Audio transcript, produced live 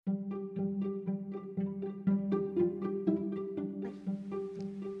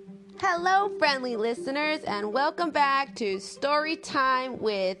Hello, friendly listeners, and welcome back to Story Time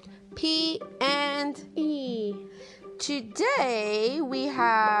with P and E. Today, we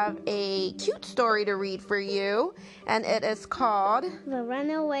have a cute story to read for you, and it is called The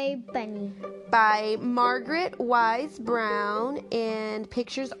Runaway Bunny by Margaret Wise Brown, and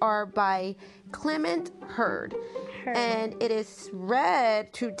pictures are by Clement Hurd. And it is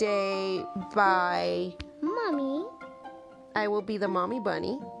read today by Mommy. I will be the mommy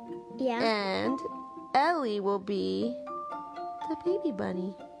bunny. Yeah. And Ellie will be the baby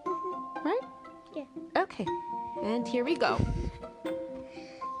bunny. Right? Yeah. Okay. And here we go.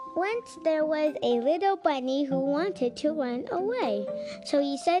 Once there was a little bunny who wanted to run away. So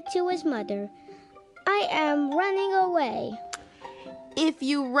he said to his mother, "I am running away." "If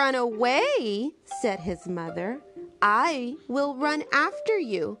you run away," said his mother, "I will run after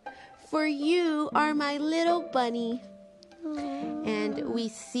you, for you are my little bunny." And we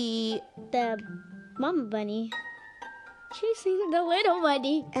see the mama bunny chasing the little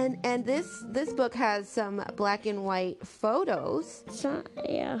bunny. And this book has some black and white photos.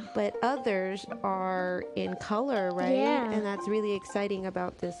 Yeah. But others are in color, right? Yeah. And that's really exciting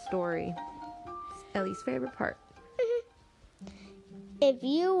about this story. It's Ellie's favorite part. "If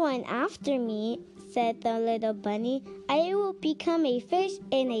you run after me," said the little bunny, "I will become a fish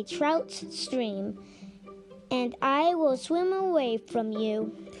in a trout's stream, and I will swim away from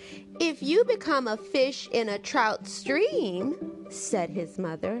you." "If you become a fish in a trout stream," said his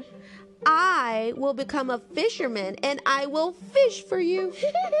mother, "I will become a fisherman and I will fish for you."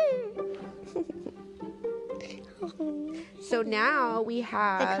 So now we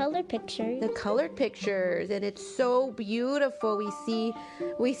have the colored pictures. And it's so beautiful.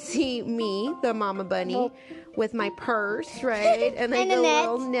 We see me, the mama bunny, with my purse, right? And like And the a net.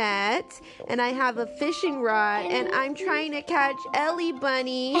 little net. And I have a fishing rod, and I'm trying to catch Ellie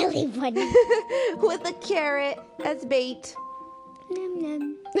bunny Ellie bunny. with a carrot as bait. Nom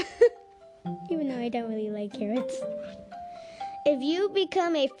nom. Even though I don't really like carrots. "If you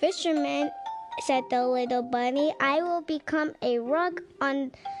become a fisherman," said the little bunny, "I will become a rock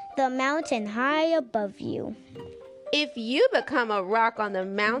on the mountain high above you." "If you become a rock on the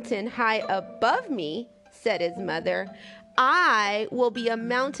mountain high above me," said his mother, "I will be a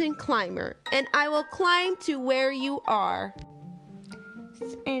mountain climber, and I will climb to where you are."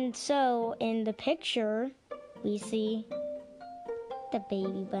 And so in the picture, we see the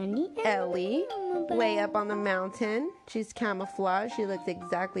baby bunny. Ellie, way up on the mountain. She's camouflaged. She looks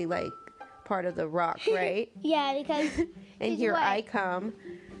exactly like part of the rock, right? Yeah, because And she's here white. I come,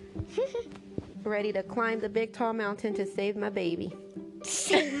 ready to climb the big tall mountain to save my baby.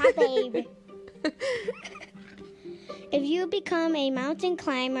 Save my baby. "If you become a mountain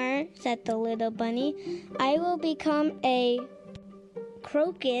climber," said the little bunny, "I will become a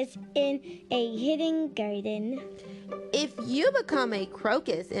crocus in a hidden garden." "If you become a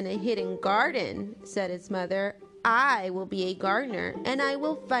crocus in a hidden garden," said his mother, "I will be a gardener and I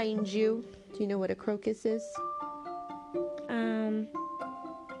will find you." Do you know what a crocus is?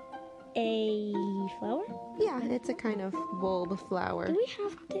 A flower? Yeah, it's a kind of bulb flower. Do we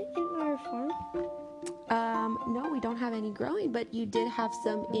have that in our farm? No, we don't have any growing, but you did have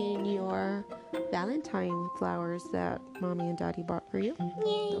some in your Valentine flowers that Mommy and Daddy bought for you.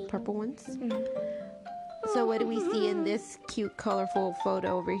 Yay. The purple ones. So what do we see in this cute, colorful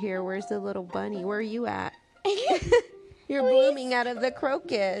photo over here? Where's the little bunny? Where are you at? You're blooming out of the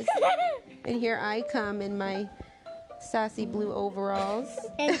crocus. And here I come in my sassy blue overalls.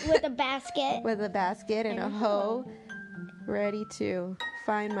 And with a basket. With a basket and a hoe. Ready to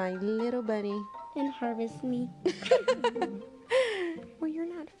find my little bunny. And harvest me. Well, you're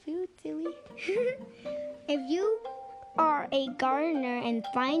not food, silly. "If you are a gardener and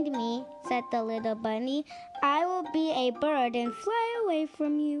find me," said the little bunny, "I will be a bird and fly away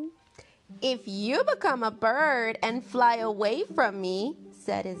from you." "If you become a bird and fly away from me,"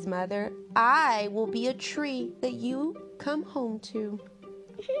 said his mother, "I will be a tree that you come home to."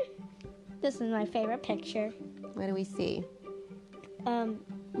 This is my favorite picture. What do we see?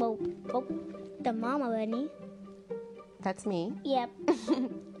 The mama bunny. That's me. Yep.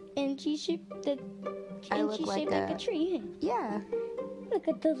 And she's shaped I look like a tree. Yeah. Look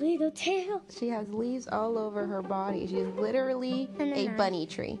at the little tail. She has leaves all over her body. She's literally And a then bunny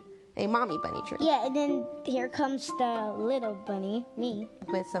tree. A mommy bunny tree. Yeah, and then here comes the little bunny, me.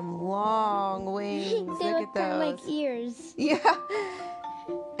 With some long wings. They Look look at kind of those. like ears. Yeah.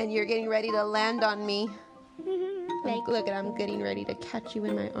 And you're getting ready to land on me. Like Look, I'm getting ready to catch you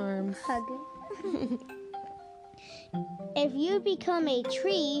in my arms. hug. "If you become a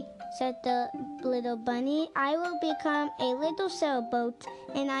tree," said the little bunny. I will become a little sailboat,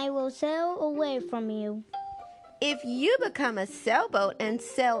 and I will sail away from you. If you become a sailboat and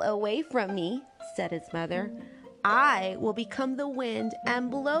sail away from me, said his mother, I will become the wind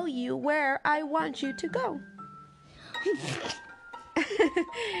and blow you where I want you to go.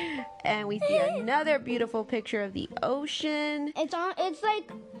 And we see another beautiful picture of the ocean. It's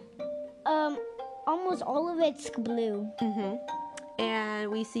like almost all of it's blue. And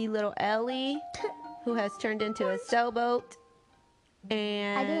we see little Ellie, who has turned into a sailboat.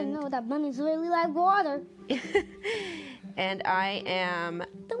 And I didn't know that bunnies really like water. And I am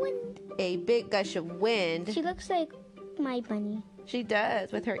The wind. a big gush of wind. She looks like my bunny. She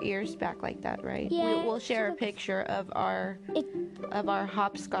does, with her ears back like that, right? Yeah, We'll share a she looks- picture of our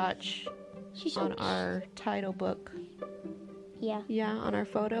hopscotch She's on our title book. Yeah. Yeah, on our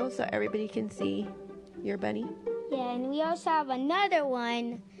photo, so everybody can see your bunny. Yeah, and we also have another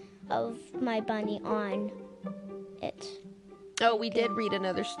one of my bunny on it. Oh, we did read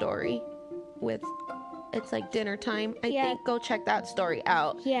another story with, it's like dinner time. I Yeah. think go check that story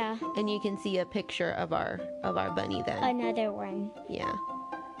out, Yeah, and you can see a picture of our bunny then. another one. Yeah,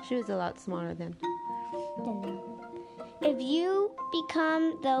 she was a lot smaller then. If you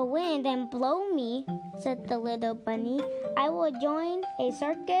become the wind and blow me, said the little bunny, I will join a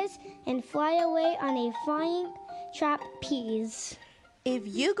circus and fly away on a flying trapeze. If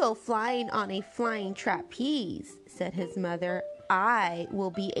you go flying on a flying trapeze, said his mother, I will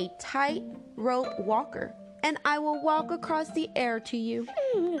be a tightrope walker, and I will walk across the air to you.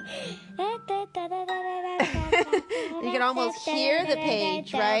 You can almost hear the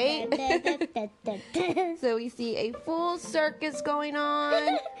page, right? So we see a full circus going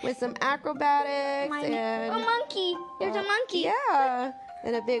on with some acrobatics A and monkey. There's a monkey. yeah,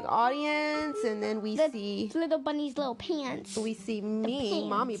 and a big audience, and then we see Little bunny's little pants. me, pants.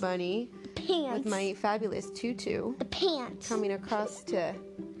 Mommy Bunny, Pants. with my fabulous tutu, the pants. coming across to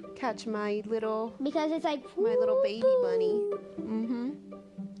catch my little Because it's like baby bunny.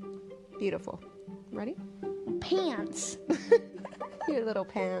 Beautiful. Ready? pants. Your little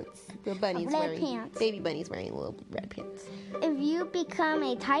pants. The bunny's Red wearing pants. baby bunny's wearing little red pants. If you become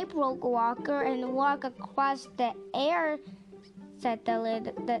a tightrope walker and walk across the air, said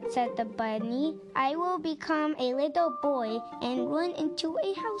the bunny, I will become a little boy and run into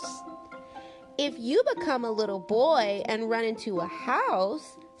a house. If you become a little boy and run into a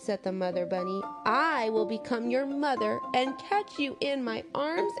house, said the mother bunny, I will become your mother and catch you in my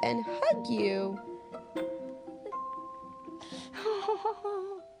arms and hug you.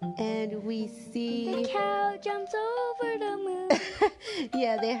 And we The see, cow jumps over the moon.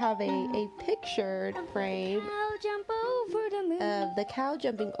 yeah, they have a pictured frame Cow jump over the moon. of the cow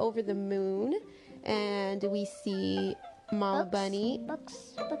jumping over the moon. And we see Mama Bunny,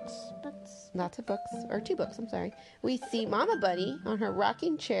 Books. lots of books, or 2 books, I'm sorry. We see Mama Bunny on her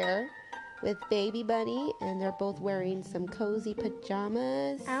rocking chair with Baby Bunny, and they're both wearing some cozy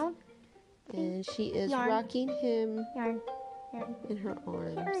pajamas. Ow. And she is Yarn. rocking him Yarn. in her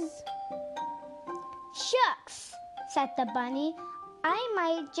arms. Shucks, said the bunny. I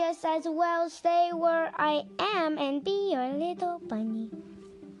might just as well stay where I am and be your little bunny.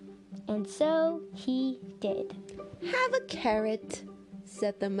 And so he did. Have a carrot,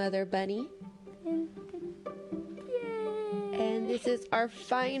 said the mother bunny. And this is our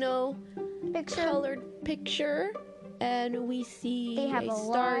final colored picture. And we see They have a a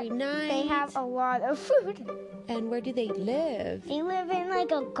starry lot. night. They have a lot of food. And where do they live? They live in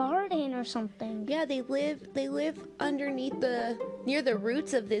like a garden or something. Yeah, they live underneath near the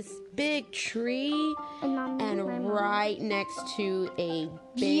roots of this big tree, and right next to a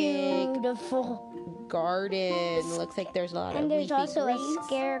big beautiful. garden. Looks like there's a lot And of there's leafy also greens, a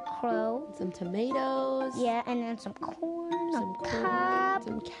scarecrow. some tomatoes, Yeah, and then some corn, some a cob.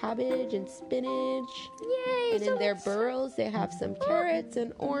 some cabbage and spinach. Yay! And in their burrows, they have some carrots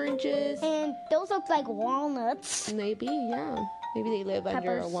and oranges. And those look like walnuts. Maybe, yeah. Maybe they live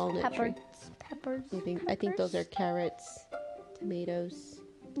under a walnut tree. Peppers. I think those are carrots, tomatoes.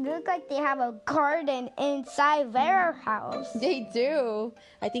 They look like they have a garden inside their house. They do.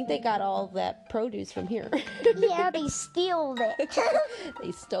 I think they got all that produce from here. Yeah, they steal it.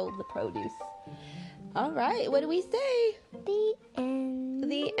 They stole the produce. All right, what do we say? The end.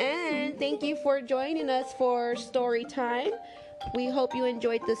 The end. Thank you for joining us for story time. We hope you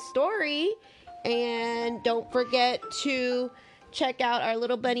enjoyed the story. And don't forget to check out our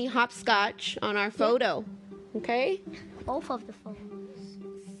little bunny hopscotch on our photo. Okay? Both of the photos.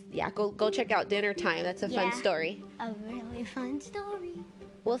 Yeah, go check out Dinner Time. That's a fun Yeah. story. A really fun story.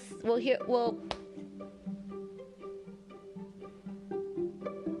 We'll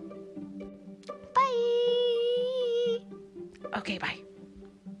Okay, bye.